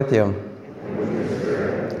With you.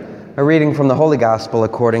 A reading from the Holy Gospel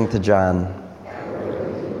according to John.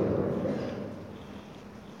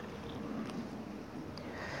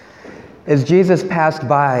 As Jesus passed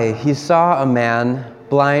by, he saw a man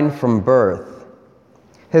blind from birth.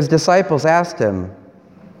 His disciples asked him,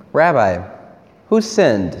 "Rabbi, who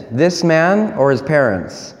sinned, this man or his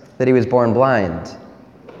parents, that he was born blind?"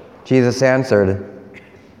 Jesus answered,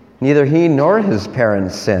 "Neither he nor his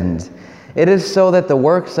parents sinned. It is so that the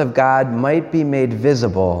works of God might be made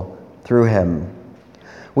visible through him.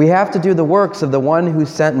 We have to do the works of the one who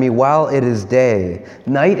sent me while it is day.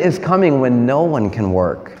 Night is coming when no one can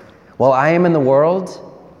work. While I am in the world,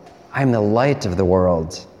 I am the light of the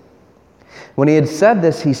world." When he had said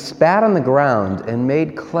this, he spat on the ground and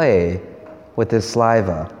made clay with his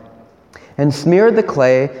saliva, and smeared the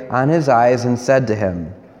clay on his eyes and said to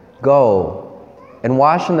him, "Go and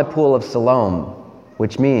wash in the pool of Siloam,"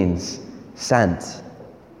 which means sent.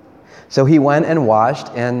 So he went and washed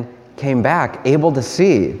and came back, able to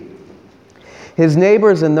see. His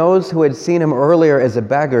neighbors and those who had seen him earlier as a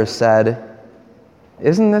beggar said,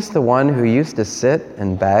 "Isn't this the one who used to sit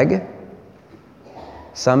and beg?"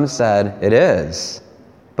 Some said, "It is."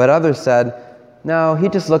 But others said, "No, he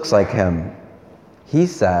just looks like him." He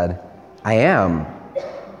said, "I am."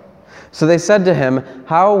 So they said to him,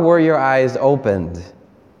 "How were your eyes opened?"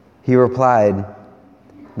 He replied,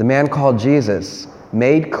 "The man called Jesus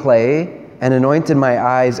made clay and anointed my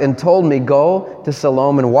eyes and told me, 'Go to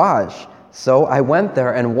Siloam and wash.' So I went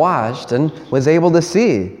there and washed and was able to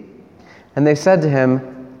see." And they said to him,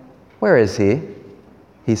 "Where is he?"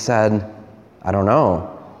 He said, "I don't know."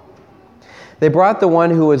 They brought the one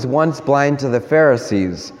who was once blind to the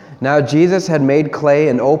Pharisees. Now Jesus had made clay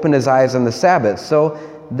and opened his eyes on the Sabbath. So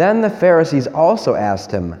then the Pharisees also asked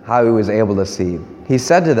him how he was able to see. He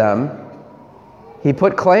said to them, "He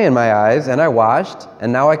put clay in my eyes, and I washed,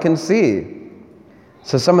 and now I can see."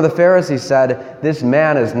 So some of the Pharisees said, "This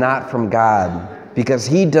man is not from God, because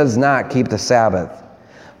he does not keep the Sabbath."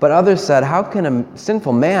 But others said, "How can a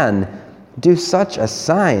sinful man do such a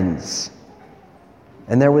signs?"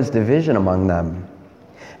 And there was division among them.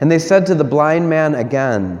 And they said to the blind man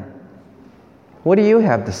again, "What do you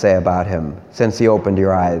have to say about him, since he opened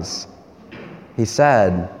your eyes?" He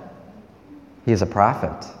said, "He is a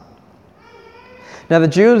prophet." Now the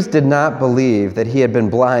Jews did not believe that he had been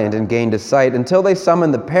blind and gained his sight until they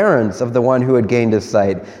summoned the parents of the one who had gained his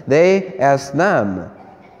sight. They asked them,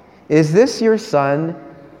 "Is this your son,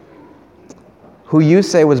 who you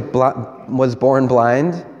say was born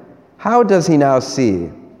blind? How does he now see?"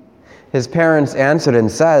 His parents answered and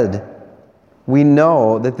said, "We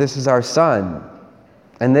know that this is our son,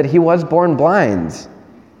 and that he was born blind.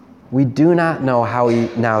 We do not know how he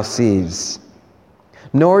now sees.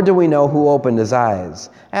 Nor do we know who opened his eyes.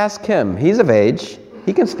 Ask him. He's of age.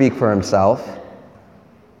 He can speak for himself."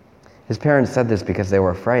 His parents said this because they were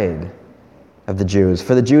afraid of the Jews.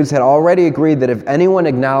 For the Jews had already agreed that if anyone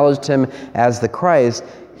acknowledged him as the Christ,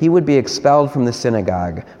 he would be expelled from the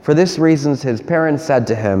synagogue. For this reason, his parents said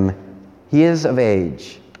to him, "He is of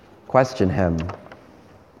age. Question him."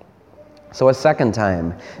 So a second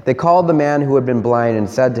time, they called the man who had been blind and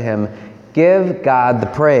said to him, "Give God the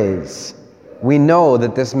praise. We know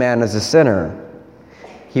that this man is a sinner."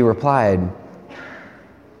 He replied,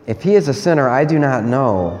 "If he is a sinner, I do not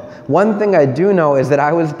know. One thing I do know is that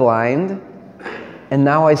I was blind, and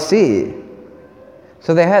now I see."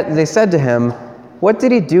 So they said to him, "What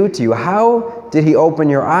did he do to you? How did he open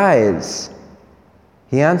your eyes?"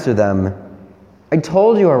 He answered them, "I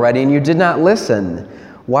told you already, and you did not listen.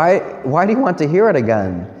 Why do you want to hear it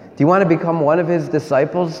again? Do you want to become one of his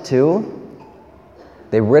disciples too?"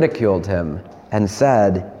 They ridiculed him and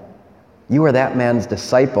said, "You are that man's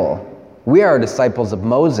disciple. We are disciples of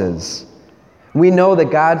Moses. We know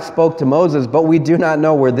that God spoke to Moses, but we do not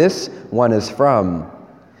know where this one is from."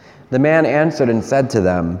 The man answered and said to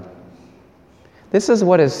them, "This is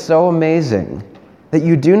what is so amazing, that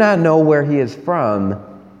you do not know where he is from,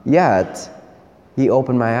 yet he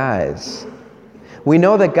opened my eyes. We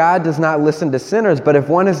know that God does not listen to sinners, but if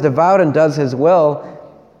one is devout and does his will,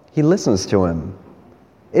 he listens to him.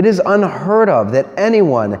 It is unheard of that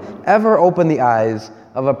anyone ever open the eyes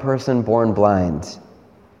of a person born blind.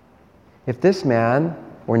 If this man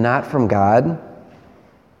were not from God,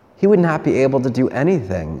 he would not be able to do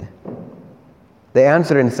anything." They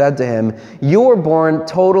answered and said to him, "You were born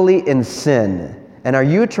totally in sin, and are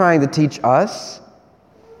you trying to teach us?"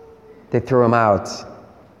 They threw him out.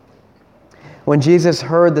 When Jesus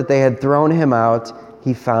heard that they had thrown him out,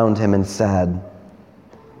 he found him and said,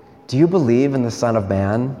 "Do you believe in the Son of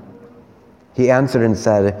Man?" He answered and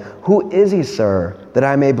said, "Who is he, sir, that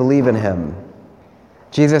I may believe in him?"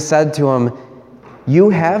 Jesus said to him, "You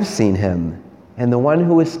have seen him, and the one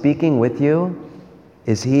who is speaking with you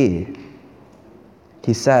is he."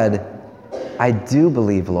 He said, "I do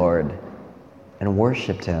believe, Lord," and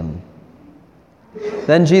worshiped him.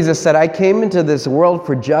 Then Jesus said, "I came into this world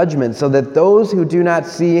for judgment, so that those who do not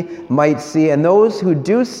see might see, and those who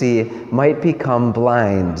do see might become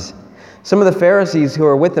blind." Some of the Pharisees who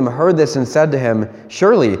were with him heard this and said to him,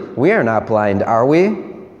 "Surely we are not blind, are we?"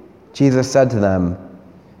 Jesus said to them,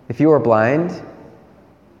 "If you were blind,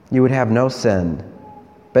 you would have no sin.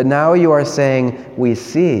 But now you are saying, 'We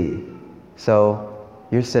see,' so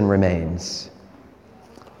your sin remains."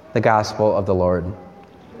 The Gospel of the Lord.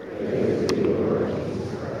 Praise to you, Lord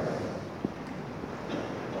Jesus Christ.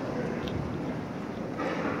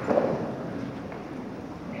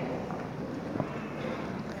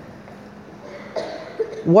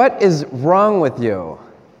 What is wrong with you?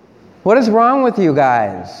 What is wrong with you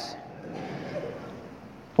guys?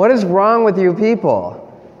 What is wrong with you people?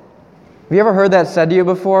 Have you ever heard that said to you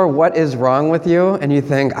before? What is wrong with you? And you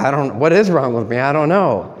think, what is wrong with me? I don't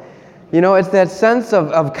know. You know, it's that sense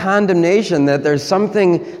of condemnation that there's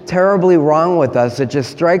something terribly wrong with us that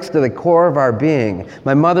just strikes to the core of our being.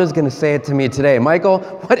 My mother's going to say it to me today. "Michael,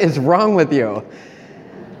 what is wrong with you?"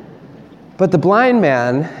 But the blind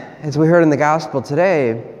man, as we heard in the gospel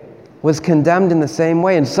today, was condemned in the same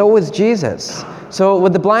way, and so was Jesus. So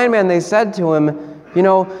with the blind man, they said to him, "You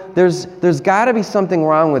know, there's got to be something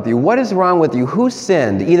wrong with you. What is wrong with you? Who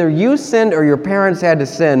sinned? Either you sinned or your parents had to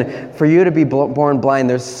sin for you to be born blind.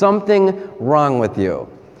 There's something wrong with you."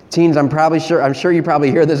 Teens, I'm sure you probably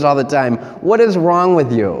hear this all the time. What is wrong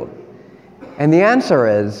with you? And the answer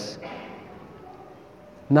is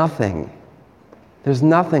nothing. There's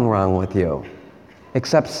nothing wrong with you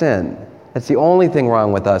except sin. That's the only thing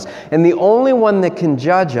wrong with us. And the only one that can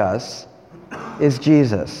judge us is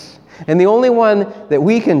Jesus. And the only one that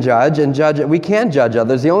we can judge, we can't judge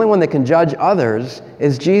others, the only one that can judge others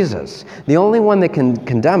is Jesus. The only one that can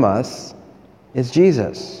condemn us is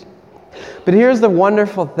Jesus. But here's the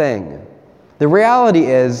wonderful thing. The reality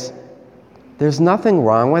is, there's nothing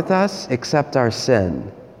wrong with us except our sin.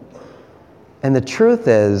 And the truth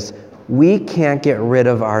is, we can't get rid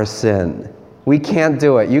of our sin. We can't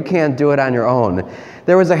do it. You can't do it on your own.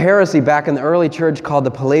 There was a heresy back in the early church called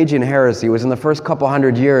the Pelagian heresy. It was in the first couple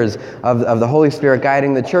hundred years of the Holy Spirit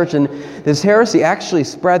guiding the church. And this heresy actually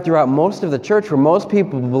spread throughout most of the church, where most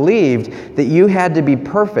people believed that you had to be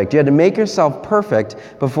perfect. You had to make yourself perfect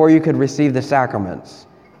before you could receive the sacraments.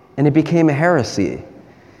 And it became a heresy.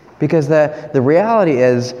 Because the reality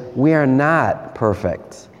is, we are not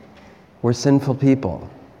perfect. We're sinful people.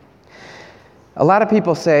 A lot of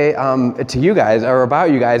people say to you guys, or about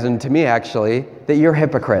you guys, and to me actually, that you're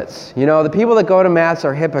hypocrites. You know, the people that go to Mass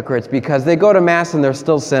are hypocrites because they go to Mass and they're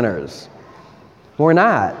still sinners. We're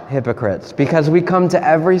not hypocrites because we come to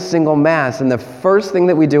every single Mass, and the first thing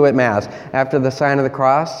that we do at Mass after the sign of the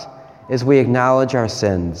cross is we acknowledge our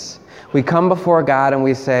sins. We come before God and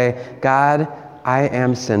we say, "God, I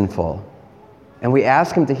am sinful." And we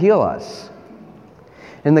ask Him to heal us.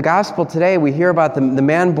 In the gospel today, we hear about the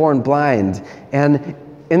man born blind. And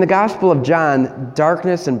in the Gospel of John,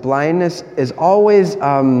 darkness and blindness is always,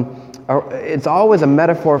 it's always a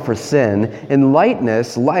metaphor for sin. And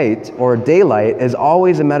lightness, light, or daylight, is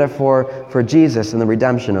always a metaphor for Jesus and the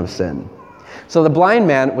redemption of sin. So the blind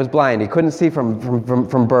man was blind. He couldn't see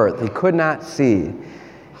from birth. He could not see.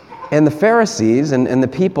 And the Pharisees and the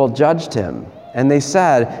people judged him. And they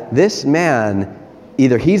said, "This man,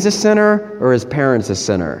 either he's a sinner or his parents a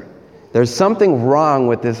sinner. There's something wrong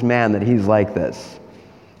with this man that he's like this."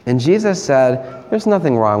 And Jesus said, "There's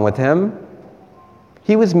nothing wrong with him.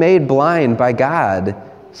 He was made blind by God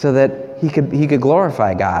so that he could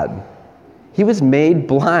glorify God. He was made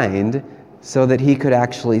blind so that he could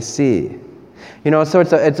actually see." You know, so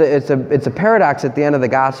it's a paradox at the end of the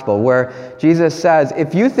gospel where Jesus says,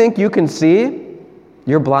 if you think you can see,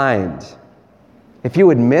 you're blind. If you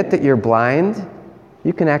admit that you're blind,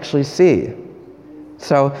 you can actually see.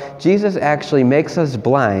 So Jesus actually makes us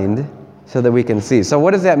blind so that we can see. So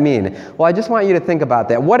what does that mean? Well, I just want you to think about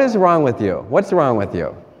that. What is wrong with you? What's wrong with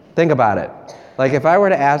you? Think about it. Like if I were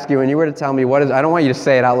to ask you and you were to tell me I don't want you to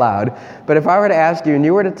say it out loud, but if I were to ask you and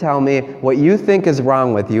you were to tell me what you think is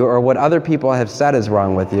wrong with you or what other people have said is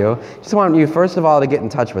wrong with you, I just want you first of all to get in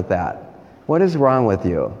touch with that. What is wrong with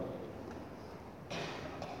you?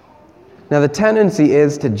 Now the tendency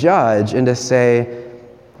is to judge and to say,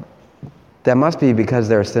 that must be because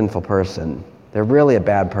they're a sinful person. They're really a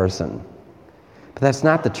bad person. But that's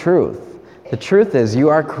not the truth. The truth is you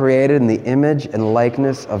are created in the image and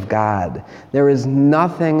likeness of God. There is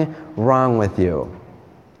nothing wrong with you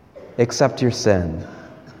except your sin.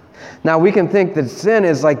 Now, we can think that sin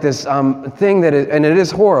is like this thing that is, and it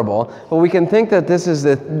is horrible, but we can think that this is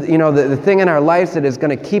the thing in our lives that is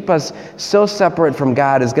going to keep us so separate from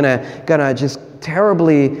God, is going to just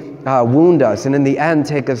terribly wound us, and in the end,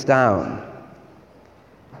 take us down.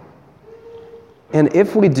 And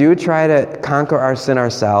if we do try to conquer our sin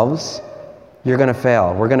ourselves, you're going to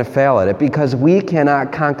fail. We're going to fail at it because we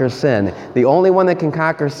cannot conquer sin. The only one that can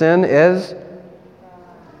conquer sin is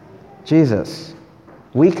Jesus.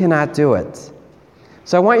 We cannot do it.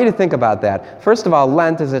 So I want you to think about that. First of all,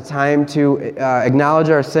 Lent is a time to acknowledge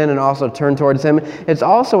our sin and also turn towards Him. It's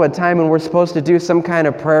also a time when we're supposed to do some kind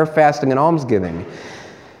of prayer, fasting, and almsgiving.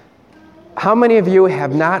 How many of you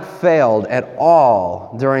have not failed at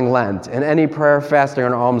all during Lent in any prayer, fasting,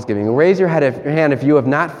 or almsgiving? Raise your hand if you have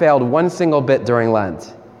not failed one single bit during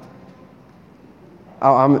Lent.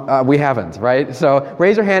 We haven't, right? So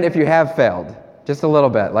raise your hand if you have failed, just a little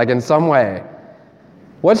bit, like in some way.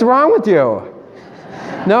 What's wrong with you?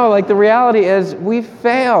 No, like the reality is we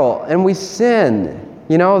fail and we sin.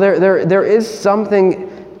 You know, there is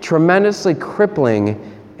something tremendously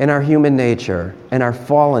crippling in our human nature, in our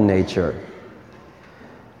fallen nature.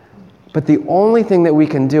 But the only thing that we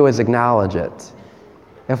can do is acknowledge it.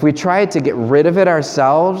 If we try to get rid of it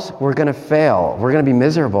ourselves, we're going to fail. We're going to be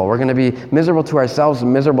miserable. We're going to be miserable to ourselves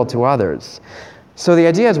and miserable to others. So the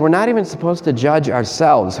idea is we're not even supposed to judge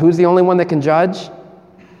ourselves. Who's the only one that can judge?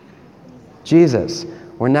 Jesus.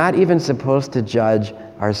 We're not even supposed to judge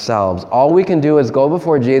ourselves. All we can do is go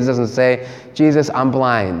before Jesus and say, Jesus, I'm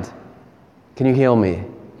blind. Can you heal me?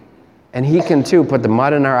 And He can too put the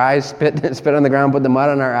mud in our eyes, spit on the ground, put the mud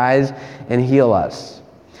in our eyes, and heal us.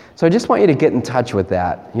 So I just want you to get in touch with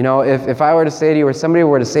that. You know, if I were to say to you, or somebody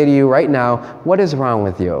were to say to you right now, what is wrong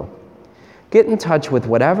with you? Get in touch with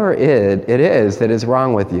whatever it is that is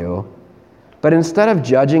wrong with you. But instead of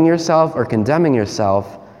judging yourself or condemning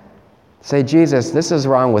yourself, say, Jesus, this is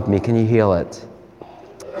wrong with me. Can you heal it?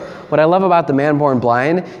 What I love about the man born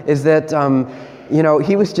blind is that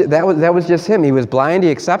that was just him. He was blind.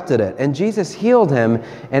 He accepted it. And Jesus healed him.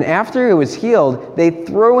 And after he was healed, they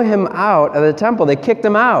threw him out of the temple. They kicked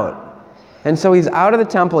him out. And so he's out of the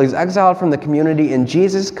temple. He's exiled from the community. And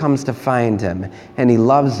Jesus comes to find him. And He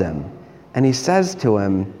loves him. And He says to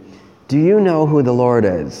him, do you know who the Lord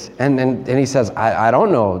is? And he says, I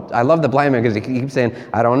don't know. I love the blind man because he keeps saying,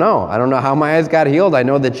 I don't know. I don't know how my eyes got healed. I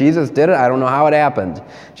know that Jesus did it. I don't know how it happened.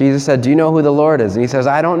 Jesus said, do you know who the Lord is? And he says,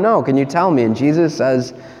 I don't know. Can you tell me? And Jesus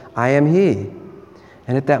says, I am He.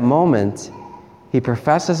 And at that moment, he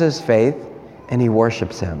professes his faith and he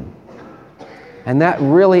worships Him. And that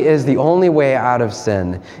really is the only way out of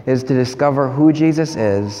sin, is to discover who Jesus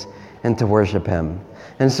is and to worship Him.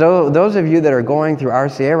 And so those of you that are going through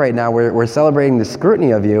RCA right now, we're celebrating the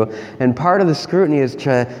scrutiny of you, and part of the scrutiny is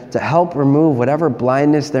to help remove whatever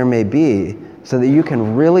blindness there may be so that you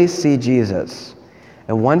can really see Jesus.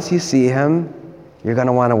 And once you see Him, you're going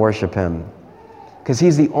to want to worship Him. Because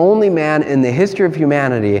He's the only man in the history of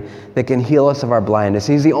humanity that can heal us of our blindness.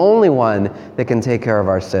 He's the only one that can take care of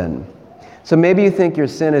our sin. So maybe you think your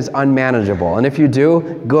sin is unmanageable. And if you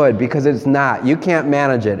do, good, because it's not. You can't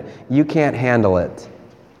manage it. You can't handle it.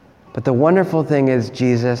 But the wonderful thing is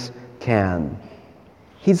Jesus can.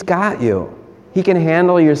 He's got you. He can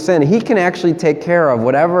handle your sin. He can actually take care of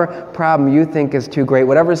whatever problem you think is too great,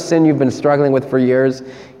 whatever sin you've been struggling with for years.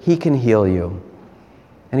 He can heal you.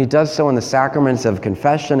 And He does so in the sacraments of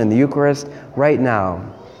confession and the Eucharist right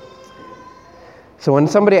now. So when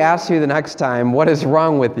somebody asks you the next time, what is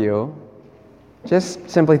wrong with you? Just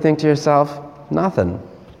simply think to yourself, nothing.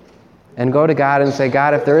 And go to God and say,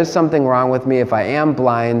 God, if there is something wrong with me, if I am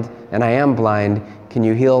blind, and I am blind, can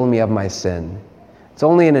you heal me of my sin? It's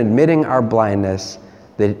only in admitting our blindness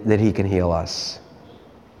that He can heal us.